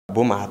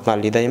Boom हातमा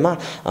लिँदैमा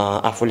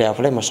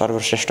आफूलाई म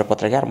सर्वश्रेष्ठ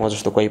पत्रकार म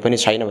जस्तो कोही पनि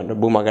छैन भनेर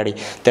बुम अगाडि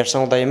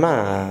तेर्साउँदैमा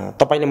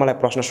तपाईले मलाई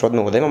प्रश्न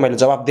सोध्नु हुँदैमा मैले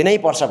जवाब दिनै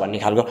पर्छ भन्ने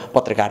खालको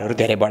पत्रकारहरू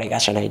धेरै बढेका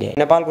छन् अहिले।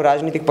 नेपालको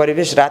राजनीतिक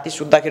परिवेश राति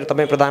सुत्दाखेरि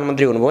तपाईँ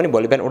प्रधानमन्त्री हुनुभयो भने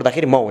भोलि बिहान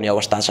उठ्दाखेरि म हुने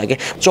अवस्था छ के।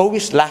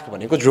 24 लाख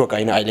भनेको जोक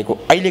होइन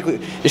अहिलेको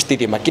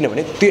स्थितिमा,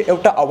 किनभने त्यो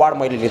एउटा अवार्ड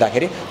मैले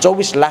लिँदाखेरि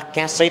 24 लाख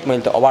क्यास सहित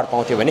मैले त्यो अवार्ड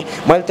पाउँथेँ भने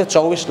मैले त्यो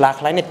 24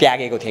 लाखलाई नै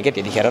त्यागेको थिएँ के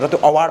त्यतिखेर, र त्यो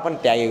अवार्ड पनि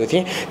त्यागेको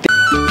थिएँ।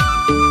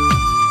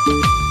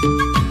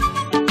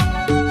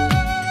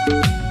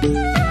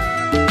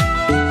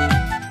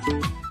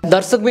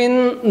 दर्शकबिन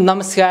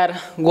नमस्कार,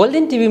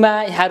 गोल्डन टिभीमा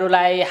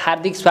यहाँहरूलाई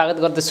हार्दिक स्वागत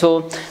गर्दछु।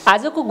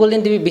 आजको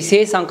गोल्डन टिभी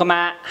विशेष अङ्कमा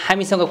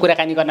हामीसँग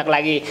कुराकानी गर्नको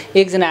लागि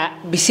एकजना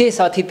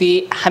विशेष अतिथि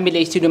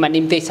हामीले स्टुडियोमा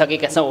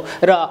निम्त्याइसकेका छौँ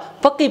र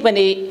पक्कै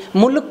पनि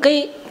मुलुककै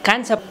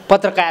कान्छा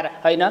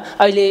पत्रकार होइन,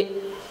 अहिले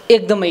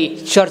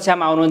एकदमै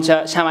चर्चामा हुनुहुन्छ,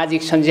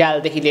 सामाजिक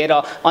सञ्जालदेखि लिएर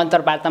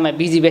अन्तर्वार्तामा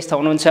बिजी व्यस्त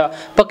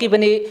हुनुहुन्छ। पक्कै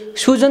पनि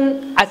सुजन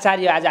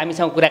आचार्य आज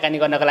हामीसँग कुराकानी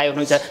गर्नको लागि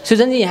हुनुहुन्छ।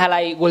 सुजनजी,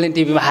 यहाँलाई गोल्डन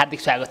टिभीमा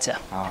हार्दिक स्वागत छ।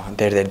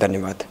 धेरै धेरै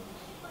धन्यवाद।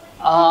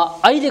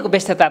 अहिलेको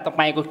व्यस्तता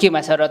तपाईँको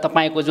केमा छ र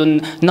तपाईँको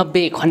जुन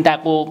 90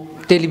 घण्टाको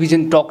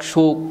टेलिभिजन टक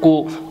सोको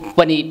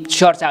पनि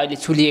चर्चा अहिले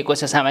चुलिएको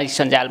छ सामाजिक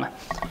सञ्जालमा?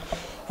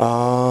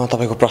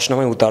 तपाईँको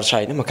प्रश्नमै उत्तर छ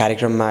होइन। म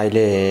कार्यक्रममा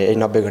अहिले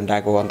 90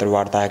 घण्टाको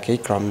अन्तर्वार्ताकै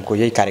क्रमको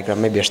यही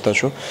कार्यक्रममै व्यस्त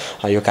छु।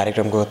 यो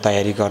कार्यक्रमको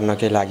तयारी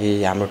गर्नकै लागि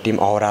हाम्रो टिम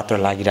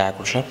अहोरात्र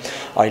लागिरहेको छ।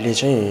 अहिले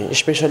चाहिँ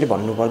स्पेसली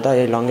भन्नुपर्दा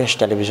यही longest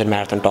television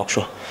marathon talk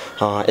so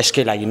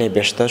यसकै लागि नै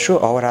व्यस्त छु।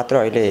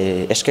 अहोरात्र अहिले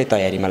यसकै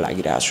तयारीमा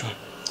लागिरहेको छु।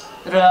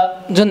 र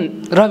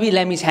जुन रवि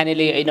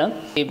लामिछानेले होइन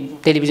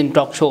टेलिभिजन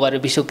टक सो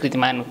गरेर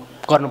विश्वकृतिमान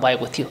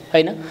गर्नुभएको थियो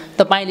होइन,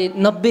 तपाईँले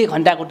 90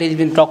 घण्टाको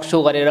टेलिभिजन टक सो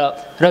गरेर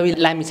रवि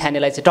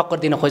लामिछानेलाई चाहिँ टक्कर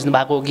दिन खोज्नु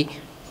भएको हो कि?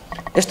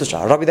 यस्तो छ,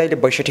 रवि दाइले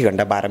 62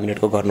 घण्टा 12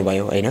 मिनटको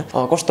गर्नुभयो होइन।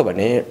 कस्तो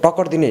भने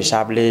टक्कर दिने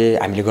हिसाबले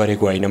हामीले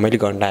गरेको होइन, मैले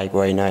गर्न आएको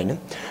होइन।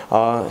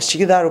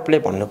 सिधा रूपले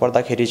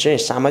भन्नुपर्दाखेरि चाहिँ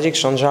सामाजिक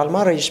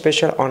सञ्जालमा र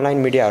स्पेसल अनलाइन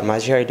मिडियाहरूमा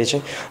चाहिँ अहिले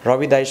चाहिँ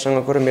रवि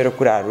दाइसँगको र मेरो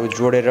कुराहरू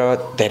जोडेर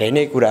धेरै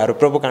नै कुराहरू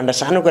प्रोपोगान्डा,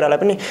 सानो कुरालाई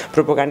पनि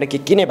प्रोपोगान्डा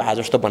के नै भए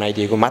जस्तो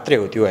बनाइदिएको मात्रै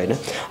हो त्यो होइन।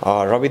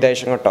 रवि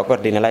दाइसँग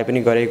टक्कर दिनलाई पनि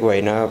गरेको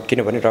होइन,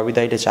 किनभने रवि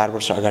दाइले 4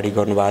 वर्ष अगाडि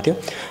गर्नुभएको थियो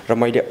र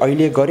मैले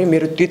अहिले गरेँ।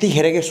 मेरो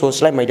त्यतिखेरकै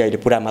सोचलाई मैले अहिले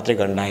पुरा मात्रै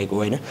गर्न लागेको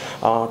होइन।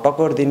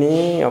 टक्कर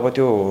दिने अब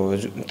त्यो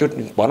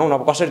भनौँ न,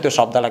 अब कसरी त्यो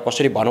शब्दलाई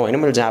कसरी भनौँ होइन,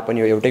 मैले जहाँ पनि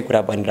यो एउटै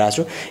कुरा भनिरहेको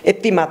छु।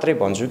 यति मात्रै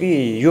भन्छु कि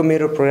यो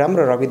मेरो प्रोग्राम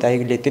र रवि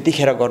दाइले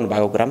त्यतिखेर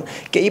गर्नुभएको कुरामा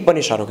केही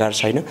पनि सरोकार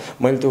छैन।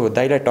 मैले त्यो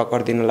दाइलाई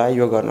टक्कर दिनलाई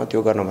यो गर्न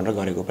त्यो गर्न भनेर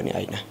गरेको पनि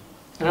होइन।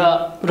 र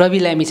रवि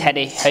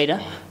लामिछाने होइन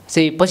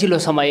चाहिँ पछिल्लो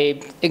समय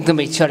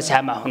एकदमै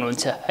चर्चामा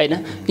हुनुहुन्छ होइन,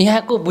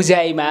 यहाँको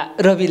बुझाइमा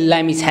रवि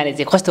लामिछाने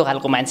चाहिँ कस्तो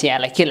खालको मान्छे,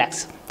 यहाँलाई के लाग्छ?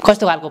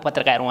 कस्तो खालको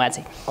पत्रकार उहाँ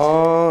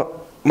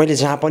चाहिँ? मैले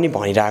जहाँ पनि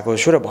भनिरहेको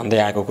छु र भन्दै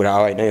आएको कुरा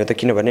हो होइन यो त,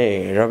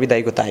 किनभने रवि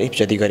दाइको तारिफ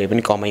जति गरे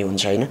पनि कमै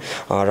हुन्छ होइन।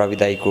 रवि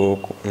दाइको,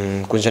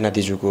 कुञ्जना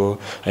दिजुको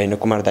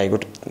होइन, कुमार दाइको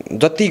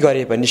जति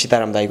गरे पनि,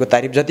 सीताराम दाइको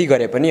तारिफ जति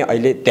गरे पनि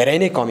अहिले धेरै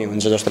नै कमी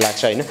हुन्छ जस्तो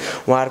लाग्छ होइन।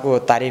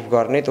 उहाँहरूको तारिफ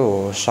गर्ने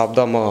त्यो शब्द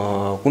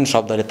म कुन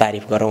शब्दले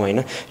तारिफ गरौँ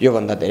होइन,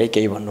 योभन्दा धेरै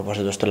केही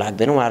भन्नुपर्छ जस्तो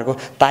लाग्दैन।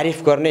 उहाँहरूको तारिफ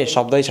गर्ने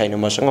शब्दै छैन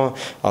मसँग,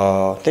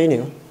 त्यही नै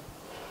हो।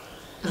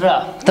 र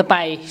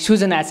तपाईँ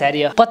सुजन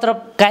आचार्य,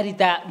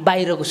 पत्रकारिता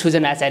बाहिरको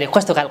सुजन आचार्य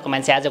कस्तो खालको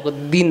मान्छे आजको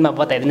दिनमा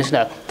बताइदिनुहोस्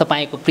न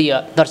तपाईँको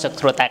प्रिय दर्शक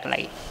श्रोताको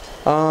लागि।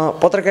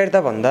 पत्रकारिता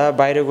भन्दा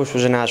बाहिरको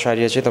सुजन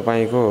आचार्य चाहिँ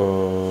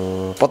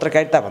तपाईँको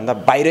पत्रकारिता भन्दा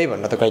बाहिरै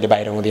भन्न त कहिले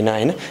बाहिर हुँदिनँ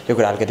होइन। यो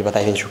कुरा अलिकति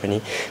बताइदिन्छु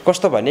पनि।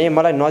 कस्तो भने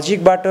मलाई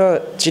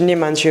नजिकबाट चिन्ने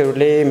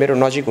मान्छेहरूले, मेरो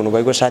नजिक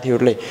हुनुभएको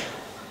साथीहरूले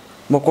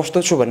म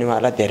कस्तो छु भन्ने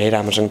उहाँहरूलाई धेरै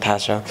राम्रोसँग थाहा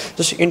छ।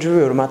 जस्तो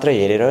इन्टरभ्यूहरू मात्र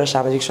हेरेर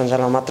सामाजिक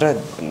सञ्जालमा मात्र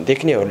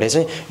देख्नेहरूले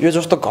चाहिँ यो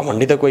जस्तो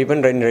घमण्डी त कोही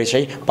पनि रहेन रहेछ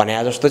है भने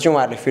जस्तो चाहिँ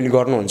उहाँहरूले फिल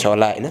गर्नुहुन्छ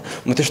होला होइन।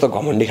 म त्यस्तो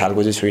घमण्डी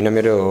खालको चाहिँ छुइनँ,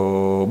 मेरो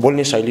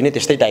बोल्ने शैली नै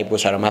त्यस्तै टाइपको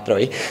छ र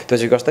मात्र है। त्यो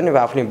चाहिँ कस्तो नि, अब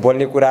आफ्नो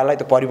बोल्ने कुरालाई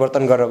त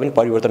परिवर्तन गरेर पनि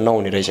परिवर्तन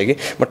नहुने रहेछ कि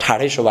म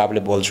ठाडै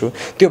स्वभावले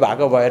बोल्छु। त्यो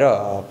भएको भएर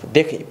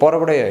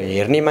परबाट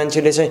हेर्ने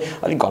मान्छेले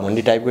चाहिँ अलिक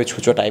घमण्डी टाइपको,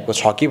 छुचो टाइपको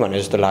छ कि भने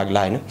जस्तो लाग्ला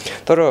होइन।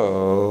 तर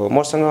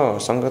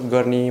मसँग सङ्गत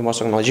गर्ने,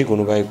 मसँग नजिक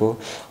हुनुभएको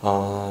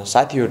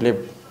साथीहरूले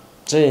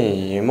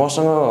चाहिँ,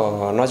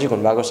 मसँग नजिक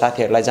हुनुभएको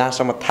साथीहरूलाई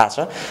जहाँसम्म थाहा छ,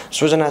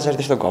 सुजन आचार्य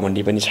त्यस्तो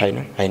घमण्डी पनि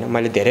छैन होइन।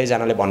 मैले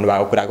धेरैजनाले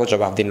भन्नुभएको कुराको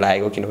जवाब दिन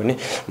लागेको, किनभने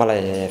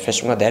मलाई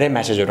फेसबुकमा धेरै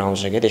म्यासेजहरू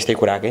आउँछ कि त्यस्तै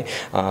कुराकै,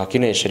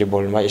 किन यसरी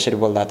बोल्नुभयो, यसरी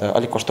बोल्दा त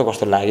अलिक कस्तो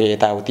कस्तो लाग्यो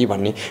यताउति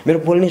भन्ने।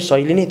 मेरो बोल्ने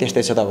शैली नै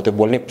त्यस्तै छ त, अब त्यो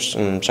बोल्ने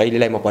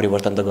शैलीलाई म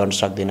परिवर्तन त गर्न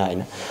सक्दिनँ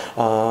होइन।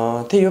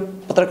 त्यही हो,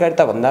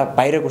 पत्रकारिता भन्दा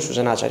बाहिरको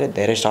सुजन आचार्य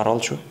धेरै सरल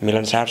छु,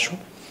 मिलनसार छु,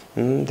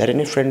 धेरै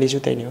नै फ्रेन्डली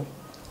छु, त्यही नै हो।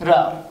 र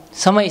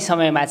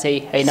समयमा चाहिँ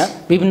होइन,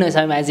 विभिन्न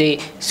समयमा चाहिँ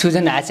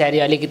सुजन आचार्य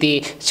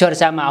अलिकति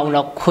चर्चामा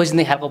आउन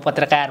खोज्ने खालको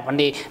पत्रकार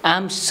भन्ने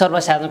आम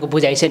सर्वसाधारणको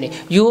बुझाइ छ नि,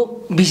 यो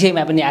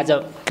विषयमा पनि आज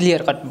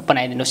क्लियर कट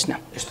बनाइदिनुहोस् न।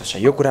 यस्तो छ,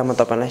 यो कुरा म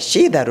तपाईँलाई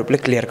सिधा रूपले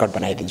क्लियर कट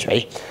बनाइदिन्छु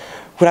है।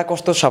 कुरा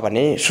कस्तो छ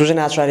भने सुजन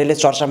आचार्यले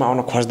चर्चामा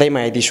आउन खोज्दैमा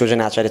यदि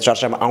सुजन आचार्य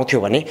चर्चामा आउँथ्यो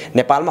भने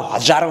नेपालमा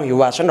हजारौँ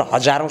युवा छन् र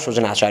हजारौँ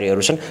सुजन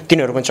आचार्यहरू छन्,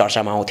 तिनीहरू पनि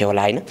चर्चामा आउँथ्यो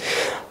होला होइन।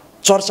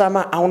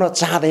 चर्चामा आउन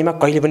चाहँदैमा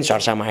कहिले पनि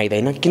चर्चामा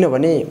आइँदैन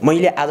किनभने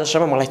मैले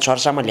आजसम्म मलाई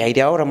चर्चामा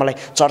ल्याइदियो र मलाई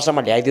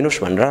चर्चामा ल्याइदिनुहोस्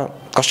भनेर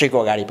कसैको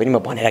अगाडि पनि म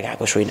भनेर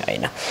गएको छुइनँ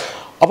होइन।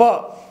 अब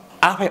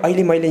आफै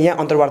अहिले मैले यहाँ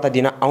अन्तर्वार्ता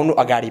दिन आउनु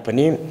अगाडि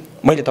पनि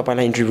मैले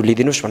तपाईँलाई इन्टरभ्यू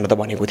लिदिनुहोस् भनेर त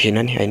भनेको थिएन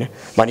नि होइन।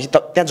 भनेपछि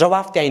त्यहाँ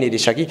जवाफ त्यहीँनिर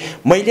रहेछ कि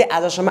मैले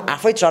आजसम्म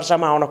आफै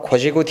चर्चामा आउन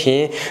खोजेको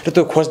थिएँ र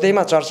त्यो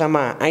खोज्दैमा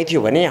चर्चामा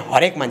आइथ्यो भने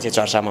हरेक मान्छे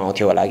चर्चामा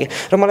आउँथ्यो होला कि।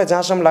 र मलाई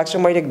जहाँसम्म लाग्छ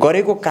मैले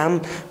गरेको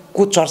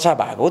कामको चर्चा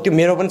भएको हो, त्यो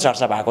मेरो पनि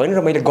चर्चा भएको होइन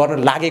र मैले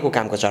गर्न लागेको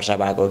कामको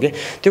चर्चा भएको हो कि।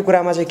 त्यो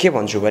कुरामा चाहिँ के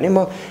भन्छु भने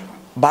म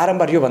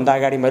बारम्बार योभन्दा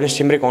अगाडि मैले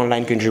सिमरेक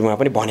अनलाइनको इन्टरभ्यूमा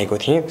पनि भनेको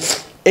थिएँ,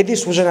 यदि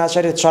सुजन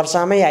आचार्य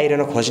चर्चामै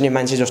आइरहन खोज्ने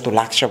मान्छे जस्तो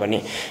लाग्छ भने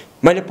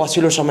मैले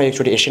पछिल्लो समय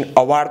एकचोटि एसियन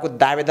अवार्डको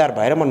दावेदार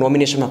भएर म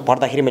नोमिनेसनमा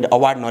पर्दाखेरि मैले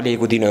अवार्ड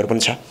नलिएको दिनहरू पनि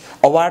छ।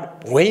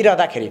 अवार्ड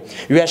भइरहँदाखेरि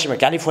युएसएमा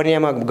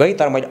क्यालिफोर्नियामा गएँ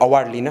तर मैले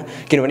अवार्ड लिइनँ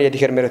किनभने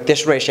यतिखेर मेरो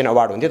तेस्रो एसियन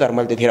अवार्ड हुन्थ्यो तर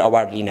मैले त्यतिखेर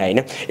अवार्ड लिइनँ होइन।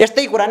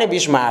 यस्तै कुरा नै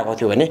बिचमा आएको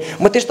थियो भने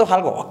म त्यस्तो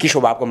खालको हक्की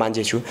स्वभावको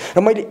मान्छे छु र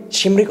मैले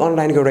सिमरेक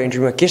अनलाइनको एउटा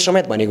इन्टरभ्यूमा के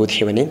समेत भनेको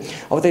थिएँ भने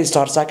अब त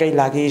चर्चाकै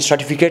लागि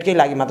सर्टिफिकेटकै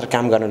लागि मात्र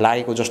काम गर्न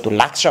लागेको जस्तो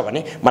लाग्छ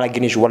भने मलाई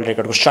गिनिज वर्ल्ड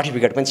रेकर्डको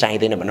सर्टिफिकेट पनि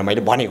चाहिँदैन भनेर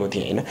मैले भनेको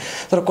थिएँ होइन।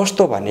 तर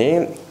कस्तो भने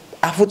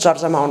आफू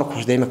चर्चामा आउन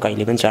खोज्दैमा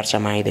कहिले पनि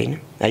चर्चामा आइँदैन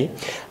है।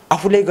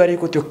 आफूले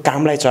गरेको त्यो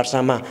कामलाई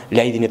चर्चामा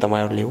ल्याइदिने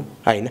तपाईँहरूले हो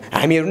होइन,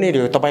 हामीहरू नै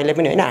हो, तपाईँले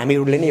पनि होइन,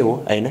 हामीहरूले नै हो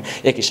होइन,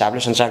 एक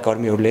हिसाबले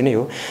सञ्चारकर्मीहरूले नै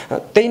हो।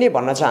 त्यही नै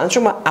भन्न चाहन्छु,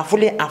 म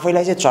आफूले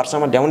आफैलाई चाहिँ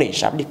चर्चामा ल्याउने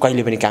हिसाबले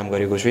कहिले पनि काम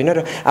गरेको छुइनँ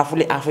र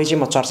आफूले आफै चाहिँ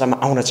म चर्चामा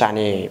आउन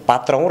चाहने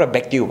पात्र हुँ र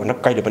व्यक्ति हो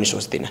भनेर कहिले पनि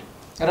सोच्दिनँ।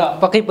 र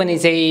पक्कै पनि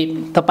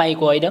चाहिँ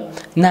तपाईँको होइन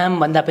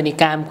नामभन्दा पनि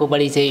कामको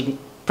बढी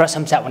चाहिँ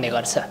प्रशंसा हुने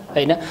गर्छ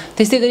होइन।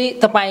 त्यस्तै गरी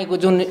तपाईँको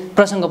जुन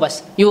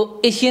प्रसङ्गवश यो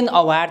एसियन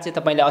अवार्ड चाहिँ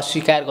तपाईँले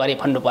अस्वीकार गरे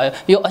भन्नुभयो,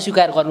 यो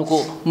अस्वीकार गर्नुको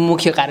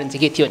मुख्य कारण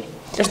चाहिँ के थियो नि?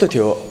 यस्तो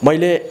थियो,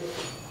 मैले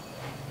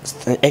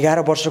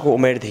 11 वर्षको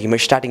उमेरदेखि म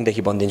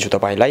स्टार्टिङदेखि भनिदिन्छु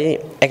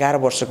तपाईँलाई, 11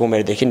 वर्षको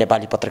उमेरदेखि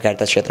नेपाली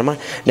पत्रकारिता क्षेत्रमा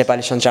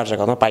नेपाली सञ्चार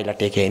जगतमा पाइला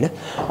टेकेँ होइन।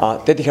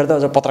 त्यतिखेर त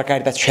अझ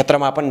पत्रकारिता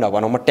क्षेत्रमा पनि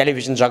नभनौँ, म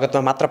टेलिभिजन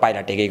जगतमा मात्र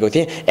पाइला टेकेको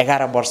थिएँ।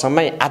 11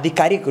 वर्षमै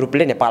आधिकारिक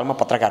रूपले नेपालमा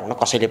पत्रकार हुन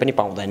कसैले पनि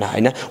पाउँदैन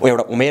होइन। ऊ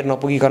एउटा उमेर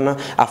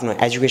नपुगिकन आफ्नो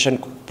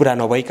एजुकेसन पुरा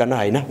नभइकन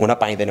होइन हुन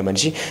पाइँदैन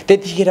भनेपछि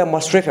त्यतिखेर म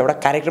सिर्फ एउटा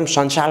कार्यक्रम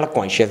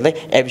सञ्चालकको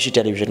हैसियतले एबिसी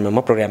टेलिभिजनमा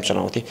म प्रोग्राम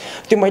चलाउँथेँ।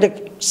 त्यो मैले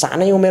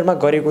सानै उमेरमा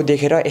गरेको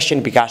देखेर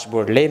एसियन विकास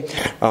बोर्डले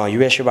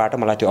युएसएबाट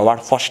मलाई त्यो अवार्ड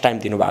फर्स्ट टाइम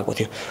दिनुभएको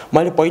थियो।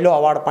 मैले पहिलो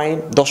अवार्ड पाएँ,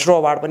 दोस्रो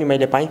अवार्ड पनि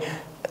मैले पाएँ,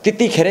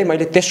 त्यतिखेरै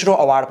मैले तेस्रो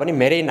अवार्ड पनि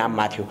मेरै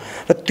नाममा थियो।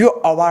 र त्यो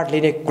अवार्ड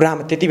लिने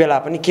कुरामा त्यति बेला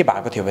पनि के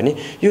भएको थियो भने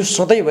यो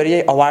सधैँभरि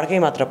यही अवार्डकै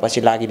मात्र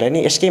पछि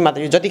लागिरहने, यसकै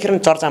मात्र यो जतिखेर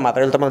चर्चा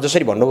मात्र, अहिले तपाईँले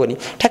जसरी भन्नुभयो नि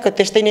ठ्याक्क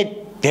त्यस्तै नै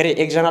धेरै,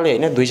 एकजनाले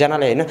होइन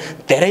दुईजनाले होइन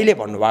धेरैले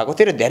भन्नुभएको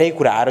थियो र धेरै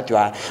कुराहरू त्यो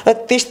आयो। र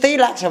त्यस्तै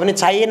लाग्छ भने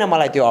चाहिएन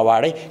मलाई त्यो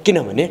अवार्डै,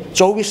 किनभने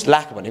 24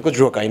 लाख भनेको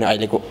जोक होइन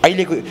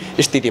अहिलेको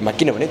स्थितिमा।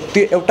 किनभने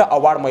त्यो एउटा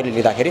अवार्ड मैले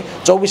लिँदाखेरि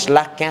 24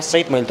 लाख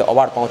क्याससहित मैले त्यो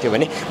अवार्ड पाउँथेँ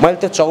भने मैले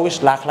त्यो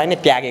 24 लाखलाई नै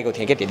त्यागेको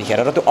थिएँ क्या त्यतिखेर,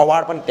 र त्यो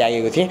अवार्ड पनि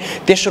त्यागेको थिएँ।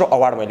 तेस्रो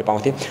अवार्ड मैले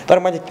पाउँथेँ तर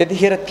मैले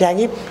त्यतिखेर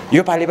त्यागेँ।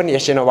 योपालि पनि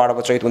एसियन अवार्ड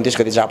अब चैत 29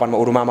 गति जापानमा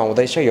उरुमामा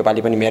हुँदैछ,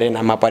 योपालि पनि मेरै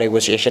नाममा परेको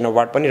छ एसियन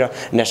अवार्ड पनि र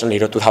नेसनल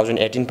हिरो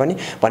 2018 पनि।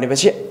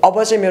 भनेपछि अब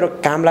चाहिँ मेरो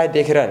कामलाई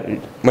देखेर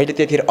मैले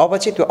त्यतिखेर अब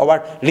चाहिँ त्यो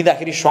अवार्ड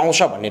लिँदाखेरि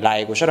सुहाउँछ भन्ने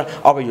लागेको छ र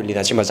अब यो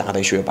लिँदा चाहिँ म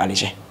जाँदैछु योपालि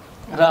चाहिँ।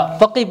 र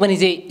पक्कै पनि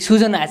चाहिँ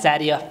सुजन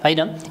आचार्य होइन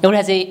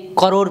एउटा चाहिँ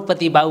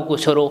करोडपति बाउको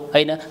छोरो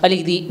होइन,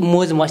 अलिकति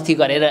मोज मस्ती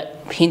गरेर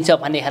हिँड्छ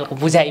भन्ने खालको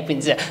बुझाइ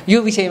पनि छ। यो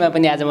विषयमा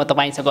पनि आज म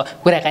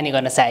तपाईँसँग कुराकानी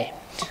गर्न चाहेँ।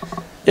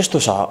 यस्तो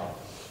छ,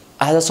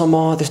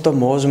 आजसम्म त्यस्तो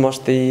मोज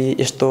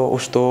मस्ती यस्तो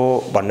उस्तो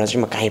भन्न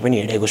चाहिँ म कहीँ पनि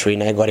हिँडेको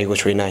छुइनँ, गरेको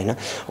छुइनँ होइन।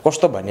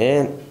 कस्तो भने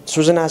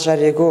सुजन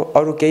आचार्यको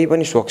अरू केही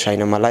पनि सोख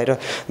छैन मलाई, र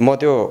म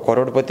त्यो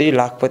करोडपति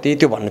लाखपति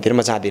त्यो भन्नुतिर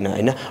म जाँदिनँ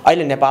होइन।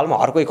 अहिले नेपालमा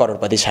अर्कै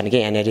करोडपति छन् कि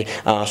यहाँनिर,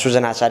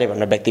 सुजन आचार्य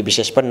भन्ने व्यक्ति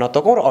विशेष पनि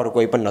नतोकौँ र अरू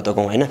कोही पनि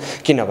नतोकौँ होइन।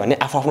 किनभने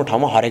आफ्नो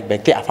ठाउँमा हरेक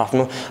व्यक्ति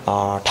आफ्नो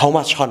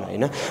ठाउँमा छन्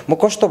होइन। म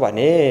कस्तो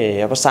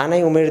भने अब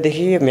सानै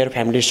उमेरदेखि मेरो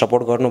फ्यामिली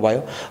सपोर्ट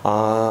गर्नुभयो,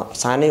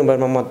 सानै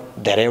उमेरमा म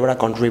धेरैवटा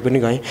कन्ट्री पनि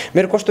गएँ।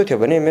 मेरो कस्तो थियो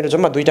भने मेरो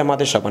जम्मा दुईवटा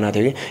मात्रै सपना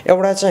थियो कि,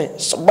 एउटा चाहिँ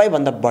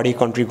सबैभन्दा बढी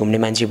कन्ट्री घुम्ने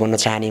मान्छे बन्न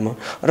चाहने म,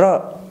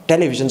 र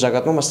टेलिभिजन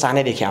जगतमा म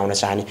सानैदेखि आउन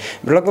चाहने।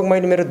 लगभग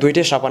मैले मेरो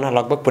दुईटै सपना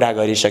लगभग पुरा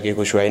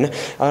गरिसकेको छु होइन।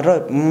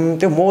 र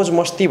त्यो मोज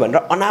मस्ती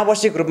भनेर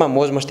अनावश्यक रूपमा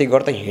मोज मस्ती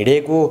गर्दा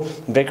हिँडेको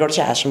रेकर्ड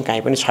चाहिँ आजसम्म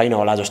कहीँ पनि छैन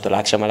होला जस्तो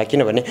लाग्छ मलाई।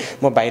 किनभने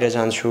म बाहिर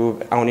जान्छु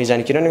आउने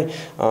जाने, किनभने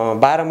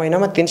 12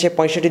 महिनामा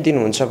 365 दिन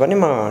हुन्छ भने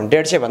म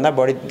 150 भन्दा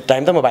बढी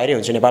टाइम त म बाहिरै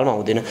हुन्छु, नेपालमा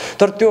हुँदिनँ।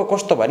 तर त्यो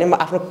कस्तो भने म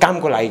आफ्नो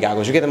कामको लागि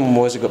गएको छु कि त म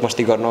मोज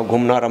मस्ती गर्न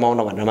घुम्न रमाउन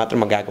भनेर मात्र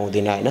म गएको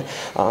हुँदिनँ होइन।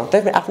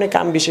 त्यही आफ्नै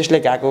काम विशेषले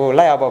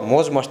गएकोलाई अब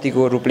मोज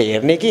मस्तीको रूपले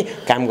हेर्ने कि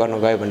काम गर्न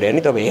गयो भनेर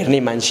हेर्ने, त अब हेर्ने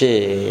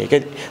मान्छेकै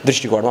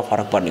दृष्टिकोणमा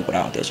फरक पर्ने कुरा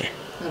हो त्यो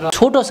चाहिँ।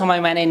 छोटो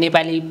समयमा नै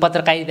नेपाली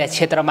पत्रकारिता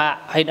क्षेत्रमा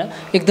होइन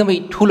एकदमै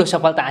ठुलो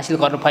सफलता हासिल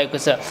गर्नुभएको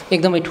छ,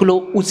 एकदमै ठुलो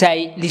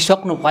उचाइ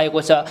लिइसक्नु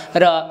भएको छ।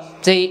 र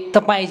चाहिँ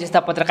तपाईँ जस्ता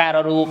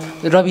पत्रकारहरू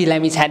रवि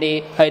लामिछाने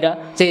होइन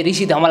चाहिँ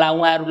ऋषि धमला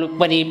उहाँहरू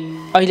पनि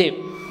अहिले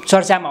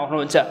चर्चामा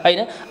हुनुहुन्छ होइन।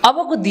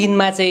 अबको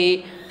दिनमा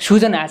चाहिँ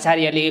सुजन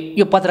आचार्यले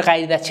यो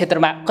पत्रकारिता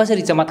क्षेत्रमा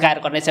कसरी चमत्कार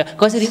गर्नेछ,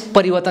 कसरी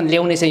परिवर्तन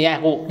ल्याउनेछ,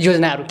 यहाँको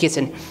योजनाहरू के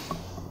छन्?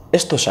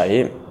 यस्तो छ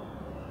है,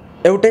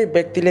 एउटै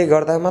व्यक्तिले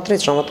गर्दा मात्रै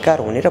चमत्कार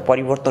हुने र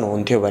परिवर्तन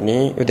हुन्थ्यो भने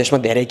यो देशमा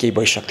धेरै केही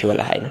भइसक्थ्यो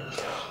होला होइन।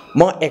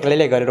 म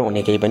एक्लैले गरेर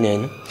हुने केही पनि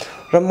होइन।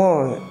 र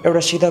म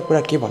एउटा सिधा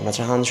कुरा के भन्न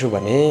चाहन्छु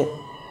भने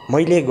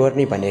मैले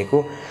गर्ने भनेको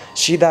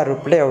सिधा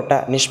रूपले एउटा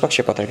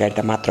निष्पक्ष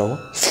पत्रकारिता मात्र हो।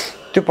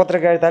 त्यो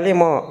पत्रकारिताले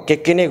म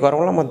के नै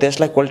गरौँला, म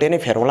देशलाई कोल्टे नै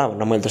फेरौँला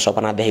भनेर मैले त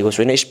सपना देखेको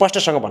छुइनँ।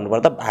 स्पष्टसँग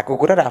भन्नुपर्दा भएको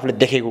कुरा र आफूले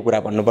देखेको कुरा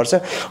भन्नुपर्छ।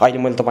 अहिले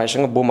मैले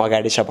तपाईँसँग बुम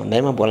अगाडि छ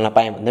भन्दैमा, बोल्न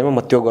पाएँ भन्दैमा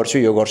म त्यो गर्छु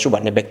यो गर्छु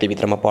भन्ने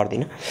व्यक्तिभित्र म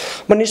पर्दिनँ।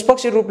 म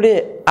निष्पक्ष रूपले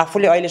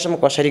आफूले अहिलेसम्म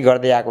कसरी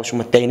गर्दै आएको छु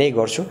म त्यही नै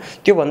गर्छु।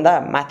 त्योभन्दा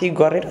माथि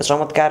गर्ने र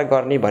चमत्कार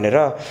गर्ने भनेर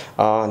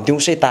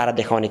दिउँसै तारा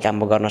देखाउने काम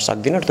म गर्न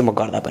सक्दिनँ र त्यो म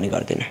गर्दा पनि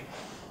गर्दिनँ।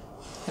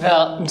 र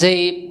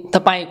चाहिँ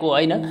तपाईँको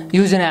होइन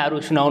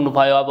योजनाहरू सुनाउनु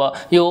भयो।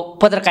 अब यो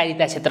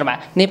पत्रकारिता क्षेत्रमा,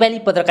 नेपाली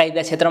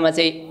पत्रकारिता क्षेत्रमा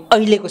चाहिँ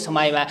अहिलेको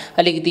समयमा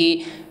अलिकति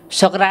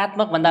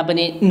सकारात्मक भन्दा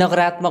पनि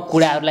नकारात्मक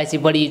कुराहरूलाई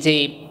चाहिँ बढी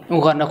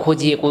चाहिँ गर्न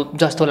खोजिएको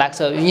जस्तो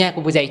लाग्छ।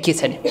 यहाँको बुझाइ के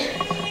छ नि?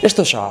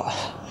 यस्तो छ,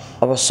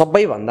 अब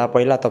सबैभन्दा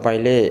पहिला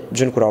तपाईँले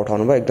जुन कुरा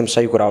उठाउनु भयो एकदम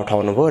सही कुरा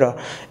उठाउनु भयो र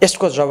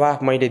यसको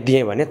जवाफ मैले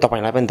दिएँ भने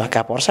तपाईँलाई पनि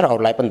धक्का पर्छ र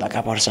अरूलाई पनि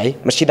धक्का पर्छ है।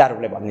 म सिधा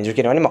रूपले भनिदिन्छु,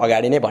 किनभने म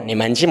अगाडि नै भन्ने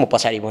मान्छे, म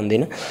पछाडि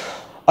भन्दिनँ।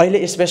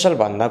 अहिले स्पेसल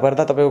भन्दा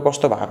पर्दा तपाईँको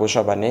कस्तो भएको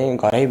छ भने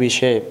घरै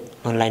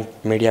विषय अनलाइन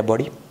मिडिया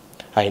बढी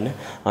होइन,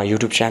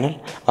 युट्युब च्यानल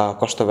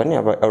कस्तो भने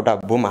अब एउटा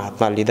बुम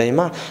हातमा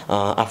लिँदैमा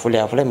आफूले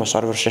आफूलाई म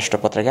सर्वश्रेष्ठ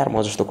पत्रकार,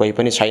 म जस्तो कोही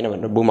पनि छैन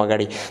भनेर बुम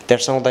अगाडि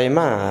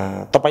तेर्साउँदैमा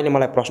तपाईँले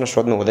मलाई प्रश्न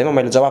सोध्नु हुँदैमा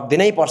मैले जवाब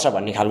दिनै पर्छ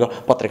भन्ने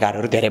खालको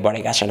पत्रकारहरू धेरै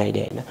बढेका छन् अहिले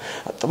होइन।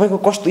 तपाईँको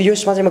कस्तो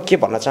यसमा चाहिँ म के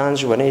भन्न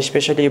चाहन्छु भने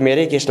स्पेसली यो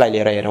मेरै केसलाई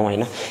लिएर हेरौँ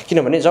होइन।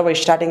 किनभने जब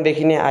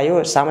स्टार्टिङदेखि नै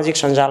आयो सामाजिक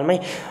सञ्जालमै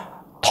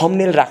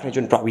थम्बनेल राख्ने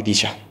जुन प्रविधि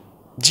छ,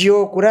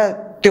 जियो कुरा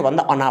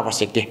त्योभन्दा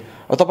अनावश्यक के।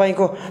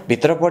 तपाईँको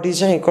भित्रपट्टि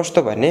चाहिँ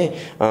कस्तो भने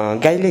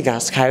गाईले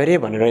घाँस खायो रे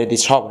भनेर यदि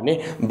छ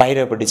भने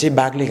बाहिरपट्टि चाहिँ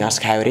बाघले घाँस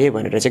खायो रे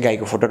भनेर चाहिँ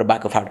गाईको फोटो र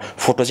बाघको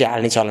फोटो चाहिँ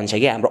हाल्ने चलन छ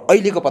कि हाम्रो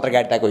अहिलेको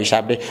पत्रकारिताको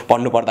हिसाबले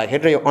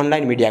भन्नुपर्दाखेरि र यो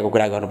अनलाइन मिडियाको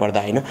कुरा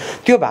गर्नुपर्दा होइन।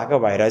 त्यो भएको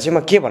भएर चाहिँ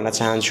म के भन्न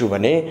चाहन्छु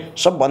भने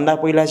सबभन्दा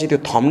पहिला चाहिँ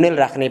त्यो थम्बनेल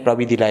राख्ने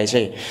प्रविधिलाई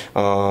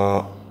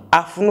चाहिँ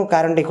आफ्नो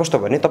कारणले कस्तो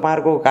भने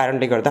तपाईँहरूको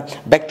कारणले गर्दा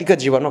व्यक्तिगत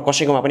जीवनमा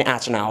कसैकोमा पनि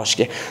आँच नआओस्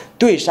के,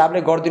 त्यो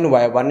हिसाबले गरिदिनु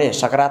भयो भने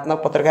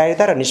सकारात्मक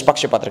पत्रकारिता र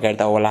निष्पक्ष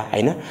पत्रकारिता होला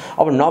होइन।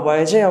 अब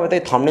नभए चाहिँ अब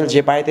त्यही थम्बनेल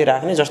जे पाए त्यही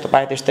राख्ने, जस्तो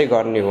पाए त्यस्तै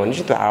गर्ने हो भने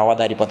चाहिँ त्यो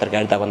हावादारी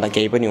पत्रकारिता भन्दा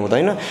केही पनि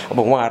हुँदैन। अब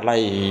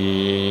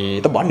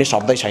उहाँहरूलाई त भन्ने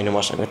शब्दै छैन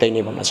मसँग, त्यही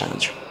नै भन्न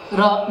चाहन्छु।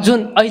 र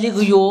जुन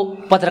अहिलेको यो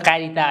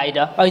पत्रकारिता होइन,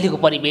 अहिलेको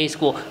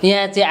परिवेशको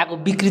यहाँ चाहिँ आएको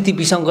विकृति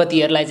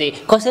विसङ्गतिहरूलाई चाहिँ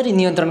कसरी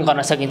नियन्त्रण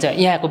गर्न सकिन्छ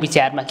यहाँको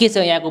विचारमा के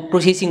छ? यहाँको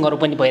प्रोसेसिङहरू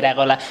पनि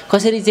भइरहेको होला,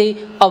 कसरी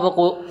चाहिँ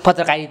अबको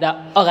पत्रकारिता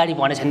अगाडि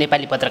बढ्नेछ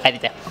नेपाली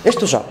पत्रकारिता?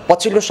 यस्तो छ,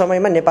 पछिल्लो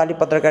समयमा नेपाली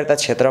पत्रकारिता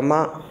क्षेत्रमा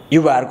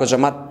युवाहरूको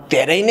जम्मा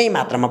धेरै नै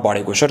मात्रामा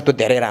बढेको छ र त्यो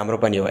धेरै राम्रो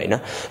पनि हो होइन।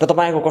 र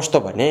तपाईँको कस्तो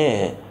भने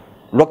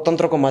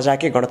लोकतन्त्रको मजा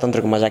के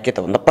गणतन्त्रको मजा के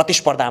त भन्दा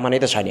प्रतिस्पर्धामा नै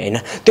त छ नि होइन।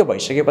 त्यो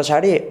भइसके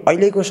पछाडि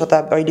अहिलेको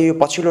अहिले यो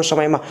पछिल्लो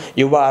समयमा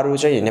युवाहरू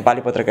चाहिँ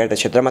नेपाली पत्रकारिता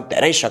क्षेत्रमा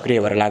धेरै सक्रिय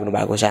भएर लाग्नु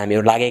भएको छ,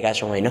 हामीहरू लागेका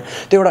छौँ होइन।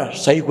 त्यो एउटा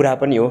सही कुरा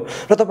पनि हो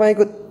र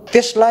तपाईँको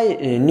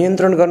त्यसलाई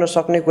नियन्त्रण गर्न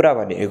सक्ने कुरा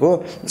भनेको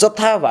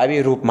जथाभावी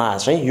रूपमा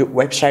चाहिँ यो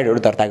वेबसाइटहरू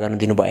दर्ता गर्न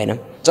दिनु भएन,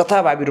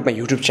 जथाभावी रूपमा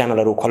युट्युब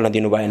च्यानलहरू खोल्न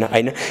दिनु भएन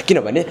होइन।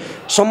 किनभने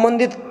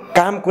सम्बन्धित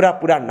काम कुरा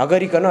पुरा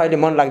नगरिकन अहिले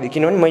मन लाग्दैन,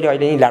 किनभने मैले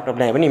अहिले यहीँ ल्यापटप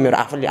ल्याएँ भने मेरो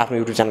आफूले आफ्नो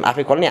युट्युब च्यानल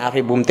आफै खोल्ने,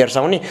 आफै बुम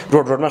तेर्साउने,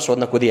 रोडमा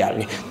सोध्न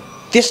कुदिहाल्ने,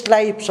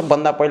 त्यसलाई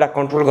सबभन्दा पहिला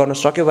कन्ट्रोल गर्न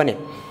सक्यो भने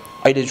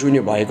अहिले जुन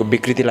यो भएको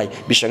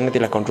विकृतिलाई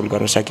विसङ्गतिलाई कन्ट्रोल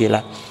गर्न सकिएला।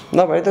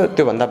 नभए त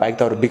त्योभन्दा बाहेक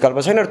त अरू विकल्प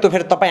छैन र त्यो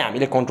फेरि तपाईँ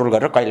हामीले कन्ट्रोल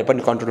गरेर कहिले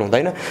पनि कन्ट्रोल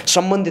हुँदैन।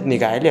 सम्बन्धित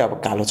निकायले अब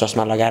कालो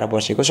चस्मा लगाएर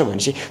बसेको छ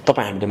भनेपछि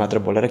तपाईँ हामीले मात्र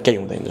बोलेर केही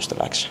हुँदैन जस्तो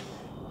लाग्छ।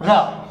 र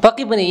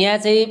पक्कै पनि यहाँ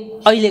चाहिँ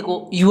अहिलेको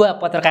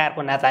युवा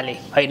पत्रकारको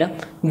नाताले होइन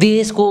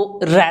देशको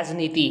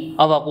राजनीति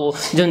अबको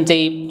जुन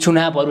चाहिँ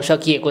चुनावहरू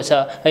सकिएको छ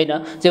होइन,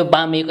 जो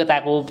वाम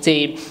एकताको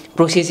चाहिँ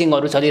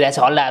प्रोसेसिङहरू चलिरहेछ,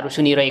 हल्लाहरू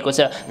सुनिरहेको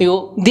छ, यो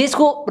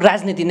देशको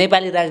राजनीति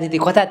नेपाली राजनीति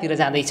कतातिर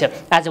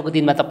जाँदैछ आजको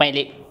दिनमा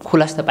तपाईँले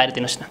खुलासा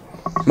पारिदिनुहोस् न।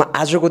 म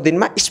आजको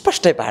दिनमा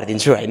स्पष्टै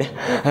पारिदिन्छु होइन,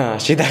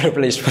 सिधा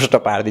रूपले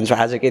स्पष्ट पारिदिन्छु,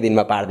 आजकै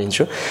दिनमा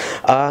पारिदिन्छु।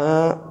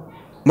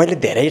 मैले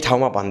धेरै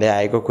ठाउँमा भन्दै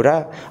आएको कुरा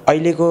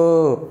अहिलेको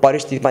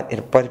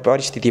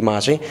परिस्थितिमा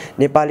चाहिँ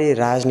नेपाली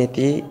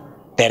राजनीति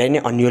धेरै नै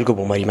अन्यलको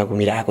भुमरीमा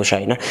घुमिरहेको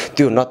छ होइन।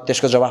 त्यो न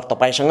त्यसको जवाफ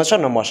तपाईँसँग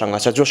छ न मसँग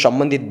छ। जो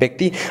सम्बन्धित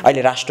व्यक्ति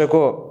अहिले राष्ट्रको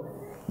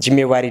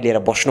जिम्मेवारी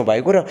लिएर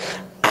बस्नुभएको र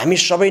हामी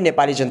सबै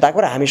नेपाली जनताको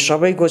र हामी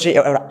सबैको चाहिँ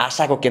एउटा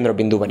आशाको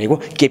केन्द्रबिन्दु भनेको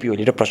केपी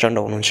ओली र प्रचण्ड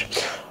हुनुहुन्छ।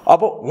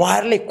 अब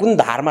उहाँहरूले कुन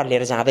धारमा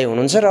लिएर जाँदै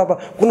हुनुहुन्छ र अब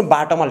कुन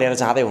बाटोमा लिएर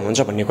जाँदै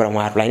हुनुहुन्छ भन्ने कुरा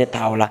उहाँहरूलाई नै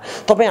थाहा होला।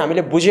 तपाईँ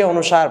हामीले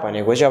बुझेअनुसार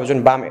भनेको चाहिँ अब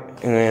जुन वाम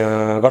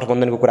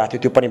गठबन्धनको कुरा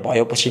थियो त्यो पनि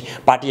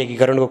भएपछि पार्टी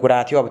एकीकरणको कुरा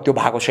थियो, अब त्यो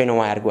भएको छैन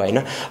उहाँहरूको होइन।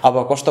 अब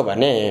कस्तो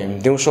भने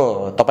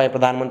दिउँसो तपाईँ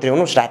प्रधानमन्त्री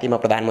हुनुहोस् रातिमा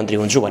प्रधानमन्त्री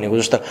हुन्छु भनेको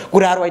जस्तो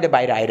कुराहरू अहिले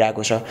बाहिर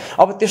आइरहेको छ।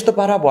 अब त्यस्तो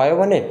पारा भयो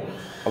भने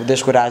अब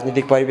देशको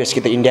राजनीतिक परिवेश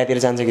कि त इन्डियातिर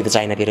जान्छ कि त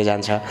चाइनातिर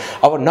जान्छ।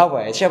 अब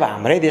नभए चाहिँ अब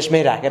हाम्रै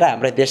देशमै राखेर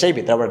हाम्रै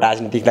देशैभित्रबाट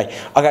राजनीतिकलाई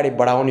अगाडि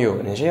बढाउने हो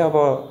भने चाहिँ अब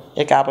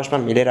एक आपसमा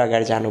मिलेर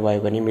अगाडि जानुभयो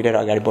भने, मिलेर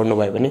अगाडि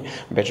बढ्नुभयो भने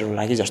बेटर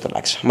होला कि जस्तो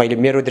लाग्छ, मैले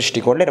मेरो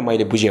दृष्टिकोणले र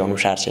मैले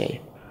बुझेअनुसार चाहिँ।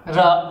 र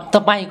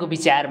तपाईँको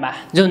विचारमा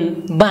जुन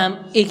वाम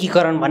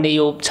एकीकरण भन्ने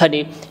यो छ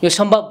नि यो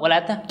सम्भव होला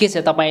त के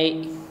छ तपाईँ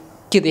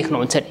के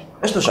देख्नुहुन्छ नि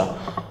यस्तो छ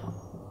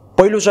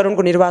पहिलो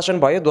चरणको निर्वाचन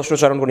भयो दोस्रो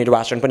चरणको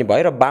निर्वाचन पनि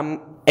भयो र वाम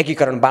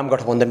एकीकरण वाम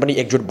गठबन्धन पनि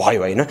एकजुट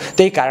भयो होइन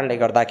त्यही कारणले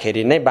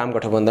गर्दाखेरि नै वाम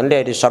गठबन्धनले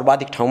अहिले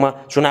सर्वाधिक ठाउँमा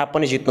चुनाव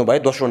पनि जित्नु भयो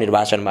दोस्रो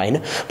निर्वाचनमा होइन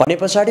भने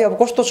पछाडि अब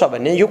कस्तो छ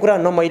भने यो कुरा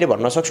न मैले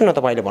भन्न सक्छु न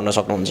तपाईँले भन्न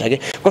सक्नुहुन्छ कि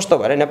कस्तो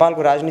भएर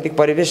नेपालको राजनीतिक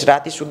परिवेश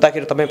राति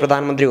सुत्दाखेरि तपाईँ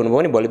प्रधानमन्त्री हुनुभयो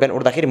भने भोलि बिहान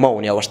उठ्दाखेरि म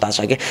हुने अवस्था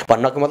छ कि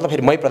भन्नको मतलब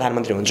फेरि मै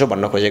प्रधानमन्त्री हुन्छु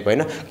भन्न खोजेको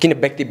होइन किन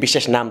व्यक्ति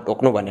विशेष नाम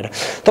टोक्नु भनेर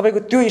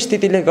तपाईँको त्यो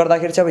स्थितिले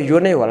गर्दाखेरि चाहिँ अब यो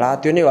नै होला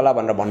त्यो नै होला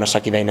भनेर भन्न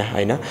सकिँदैन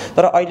होइन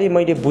तर अहिले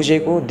मैले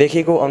बुझेको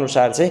देखेको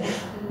अनुसार चाहिँ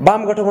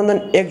वाम गठबन्धन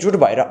एकजुट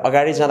भएर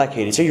अगाडि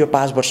जाँदाखेरि चाहिँ यो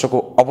 5 वर्षको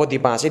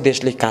अवधिमा चाहिँ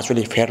देशले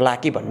काँचुली फेर्ला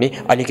कि भन्ने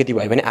अलिकति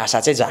भए पनि आशा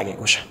चाहिँ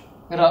जागेको छ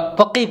र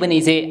पक्कै पनि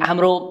चाहिँ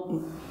हाम्रो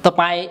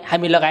तपाईँ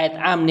हामी लगायत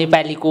आम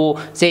नेपालीको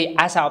चाहिँ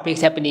आशा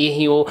अपेक्षा पनि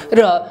यही हो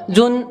र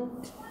जुन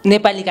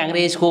नेपाली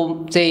काङ्ग्रेसको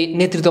चाहिँ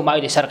नेतृत्वमा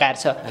अहिले सरकार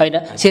छ होइन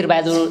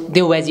शेरबहादुर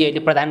देउवाजी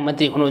अहिले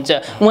प्रधानमन्त्री हुनुहुन्छ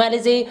उहाँले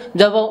चाहिँ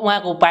जब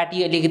उहाँको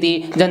पार्टी अलिकति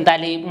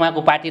जनताले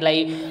उहाँको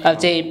पार्टीलाई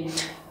चाहिँ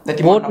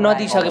भोट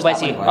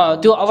नदिइसकेपछि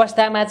त्यो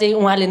अवस्थामा चाहिँ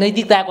उहाँले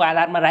नैतिकताको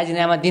आधारमा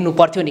राजीनामा दिनु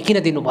पर्थ्यो नि किन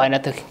दिनु भएन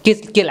त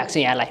के लाग्छ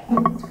यहाँलाई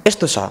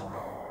यस्तो छ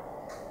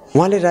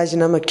उहाँले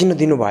राजीनामा किन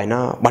दिनु भएन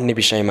भन्ने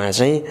विषयमा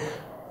चाहिँ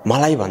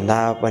मलाई भन्दा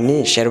पनि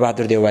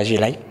शेरबहादुर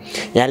देउवाजीलाई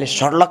यहाँले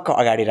सर्लक्क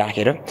अगाडि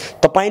राखेर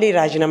तपाईँले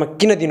राजीनामा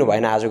किन दिनु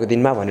भएन आजको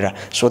दिनमा भनेर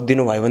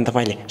सोधिदिनु भयो भने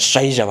तपाईँले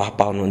सही जवाफ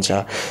पाउनुहुन्छ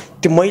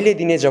त्यो मैले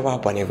दिने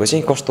जवाफ भनेको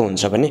चाहिँ कस्तो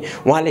हुन्छ भने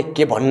उहाँले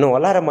के भन्नु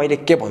होला र मैले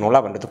के भन्नु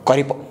होला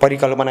भनेर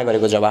परिकल्पना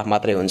गरेको जवाफ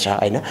मात्रै हुन्छ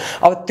होइन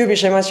अब त्यो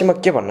विषयमा चाहिँ म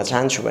के भन्न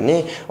चाहन्छु भने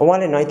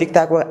उहाँले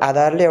नैतिकताको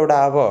आधारले एउटा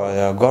अब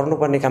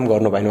गर्नुपर्ने काम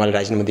गर्नु भएन उहाँले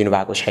राजीनामा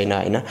दिनुभएको छैन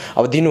होइन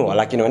अब दिनु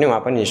होला किनभने उहाँ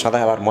पनि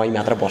सदाबार मै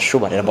मात्र बस्छु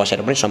भनेर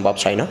बसेर पनि सम्भव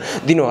छैन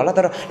दिनु होला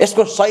तर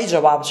यसको सही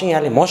जवाब चाहिँ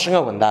यहाँले मसँग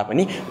भन्दा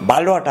पनि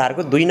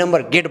बालुवाटारको 2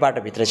 नम्बर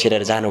गेटबाट भित्र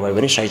छिरेर जानुभयो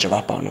भने सही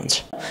जवाब पाउनुहुन्छ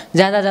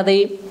जाँदा जाँदै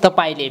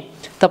तपाईँले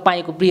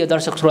तपाईँको प्रिय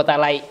दर्शक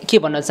श्रोतालाई के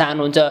भन्न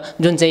चाहनुहुन्छ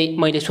जुन चाहिँ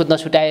मैले सोध्न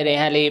छुट्याएर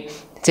यहाँले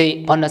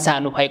चाहिँ भन्न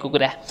चाहनु भएको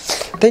कुरा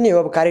त्यही नै हो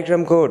अब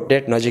कार्यक्रमको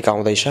डेट नजिक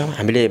आउँदैछ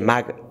हामीले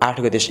माघ 8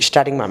 गते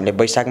स्टार्टिङमा हामीले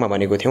वैशाखमा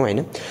भनेको थियौँ होइन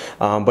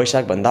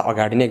वैशाखभन्दा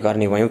अगाडि नै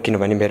गर्ने भयौँ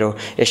किनभने मेरो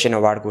एसियन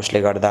अवार्डको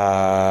उसले गर्दा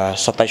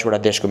 27 वटा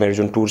देशको मेरो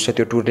जुन टुर छ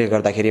त्यो टुरले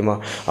गर्दाखेरि म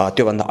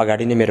त्योभन्दा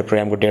अगाडि नै मेरो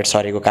प्रोग्रामको डेट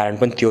सरेको कारण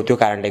पनि त्यो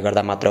कारणले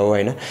गर्दा मात्र हो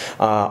होइन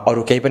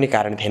अरू केही पनि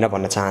कारण थिएन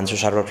भन्न चाहन्छु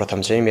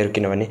सर्वप्रथम चाहिँ मेरो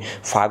किनभने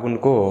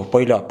फागुनको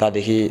पहिलो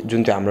हप्तादेखि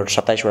जुन त्यो हाम्रो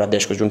 27 वटा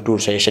देशको जुन टुर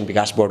छ एसियन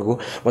विकास बोर्डको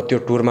म त्यो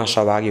टुरमा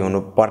सहभागी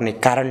हुनुपर्ने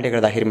कारणले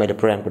गर्दाखेरि मैले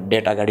प्रोग्रामको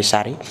डेट अगाडि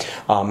सारेँ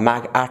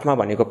माघ 8 मा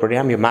भनेको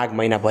प्रोग्राम यो माघ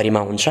महिनाभरिमा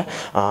हुन्छ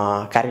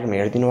कार्यक्रम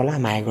हेरिदिनु होला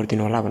माया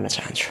गरिदिनु होला भन्न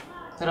चाहन्छु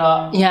र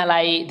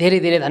यहाँलाई धेरै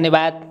धेरै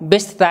धन्यवाद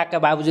व्यस्तताका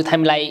बावजुद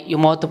हामीलाई यो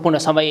महत्त्वपूर्ण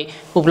समय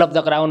उपलब्ध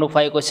गराउनु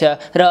भएको छ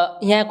र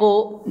यहाँको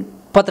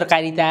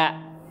पत्रकारिता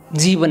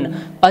जीवन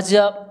अझ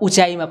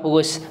उचाइमा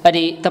पुगोस्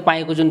अनि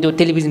तपाईँको जुन त्यो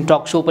टेलिभिजन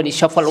टक सो पनि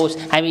सफल होस्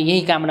हामी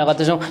यही कामना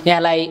गर्दछौँ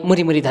यहाँलाई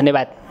मुरी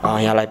धन्यवाद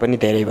यहाँलाई पनि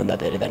धेरैभन्दा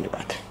धेरै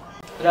धन्यवाद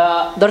र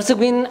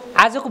दर्शकबिन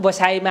आजको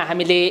बसाइमा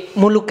हामीले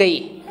मुलुककै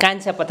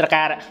कान्छा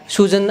पत्रकार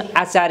सुजन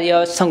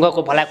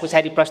आचार्यसँगको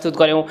भलाकुसारी प्रस्तुत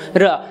गऱ्यौँ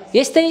र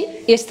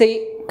यस्तै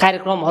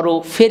कार्यक्रमहरू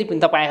फेरि पनि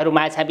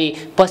तपाईँहरूमाझ हामी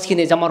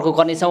पस्किने जमर्को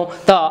गर्नेछौँ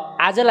त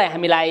आजलाई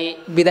हामीलाई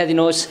बिदा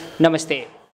दिनुहोस् नमस्ते